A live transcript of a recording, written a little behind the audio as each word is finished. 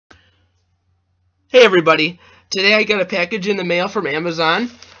Hey everybody, today I got a package in the mail from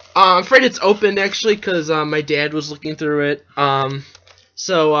Amazon. I'm afraid it's opened actually because my dad was looking through it.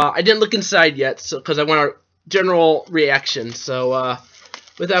 So I didn't look inside yet because I want a general reaction. So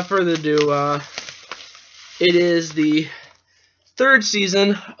without further ado, it is the third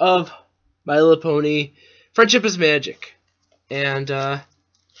season of My Little Pony Friendship is Magic. And yeah,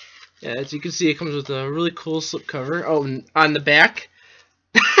 as you can see, it comes with a really cool slipcover. Oh, and on the back,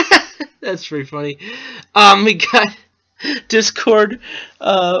 that's pretty funny. We got Discord.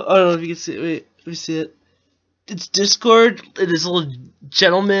 I don't know if you can see it. Wait, let me see it. It's Discord. It is a little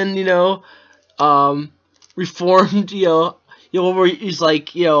gentleman, reformed, where he's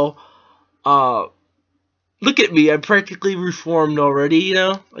like, look at me, I'm practically reformed already,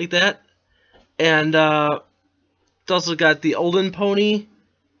 like that. And it's also got the Olden Pony,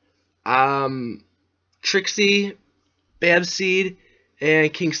 Trixie, Babseed,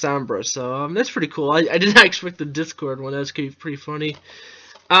 and King Sombra. So that's pretty cool. I did not expect the Discord one. That was pretty funny.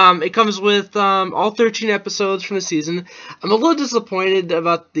 It comes with all 13 episodes from the season. I'm a little disappointed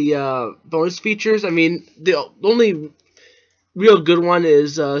about the bonus features. I mean, the only real good one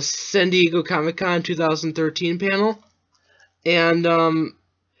is San Diego Comic-Con 2013 panel. And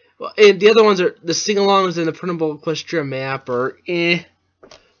the other ones are the sing-alongs and the printable Equestria map or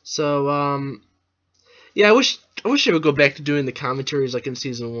So yeah, I wish I would go back to doing the commentaries like in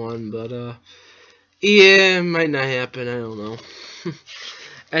season 1, but yeah, it might not happen. I don't know.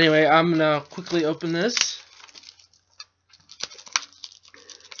 Anyway, I'm gonna quickly open this.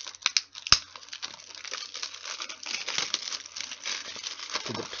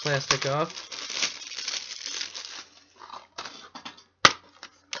 Get the plastic off.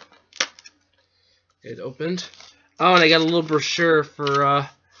 It opened. Oh, and I got a little brochure for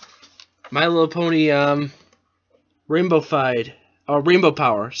My Little Pony Rainbow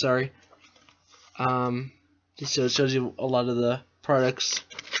Power, sorry. Just so it shows you a lot of the products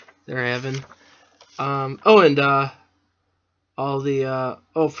they're having. Oh, and all the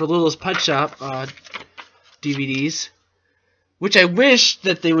for Little's Pet Shop DVDs, which I wish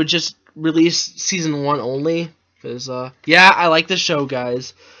that they would just release season 1 only, because yeah, I like the show,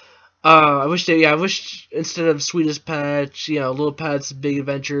 guys. I wish instead of Sweetest Pets, Little Pets, Big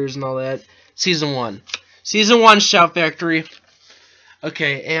Adventures, and all that, season 1, Shout Factory.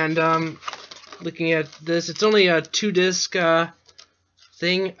 Okay, and looking at this, it's only a 2-disc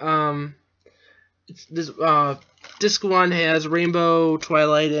thing. It's this disc 1 has Rainbow,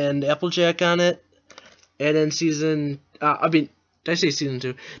 Twilight, and Applejack on it, and then did I say season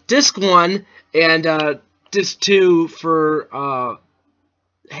 2? Disc 1 and disc 2 for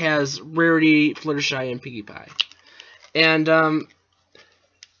has Rarity, Fluttershy, and Piggy Pie. And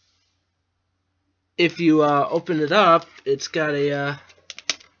if you open it up, it's got a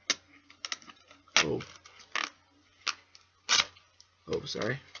oh,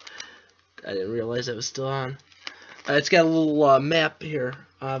 sorry, I didn't realize that was still on. It's got a little map here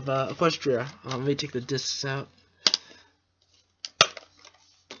of Equestria. Let me take the discs out.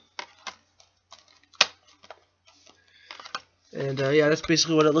 And yeah, that's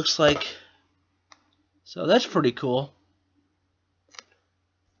basically what it looks like. So that's pretty cool.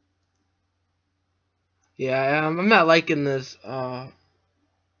 Yeah, I'm not liking this. You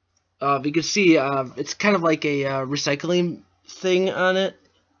can see it's kind of like a recycling thing on it.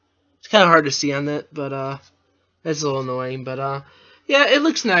 It's kind of hard to see on it, but that's a little annoying. But yeah, it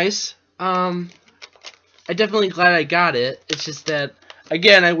looks nice. I'm definitely glad I got it. It's just that,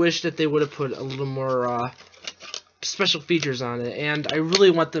 again, I wish that they would have put a little more special features on it, and I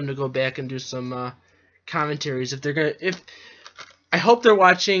really want them to go back and do some commentaries if they're gonna. I hope they're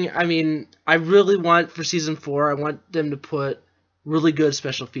watching. I mean, I really want for season 4. I want them to put really good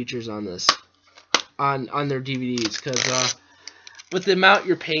special features on this, on their DVDs, because with the amount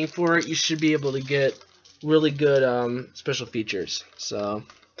you're paying for it, you should be able to get really good special features. So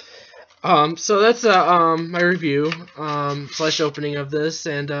that's my review / opening of this,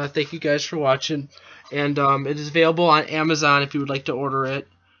 and thank you guys for watching. And it is available on Amazon if you would like to order it.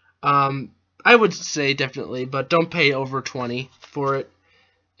 I would say definitely, but don't pay over 20 for it.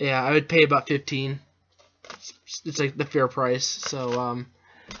 Yeah, I would pay about 15. It's like the fair price. So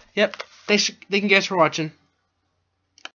yep. Thank you guys for watching.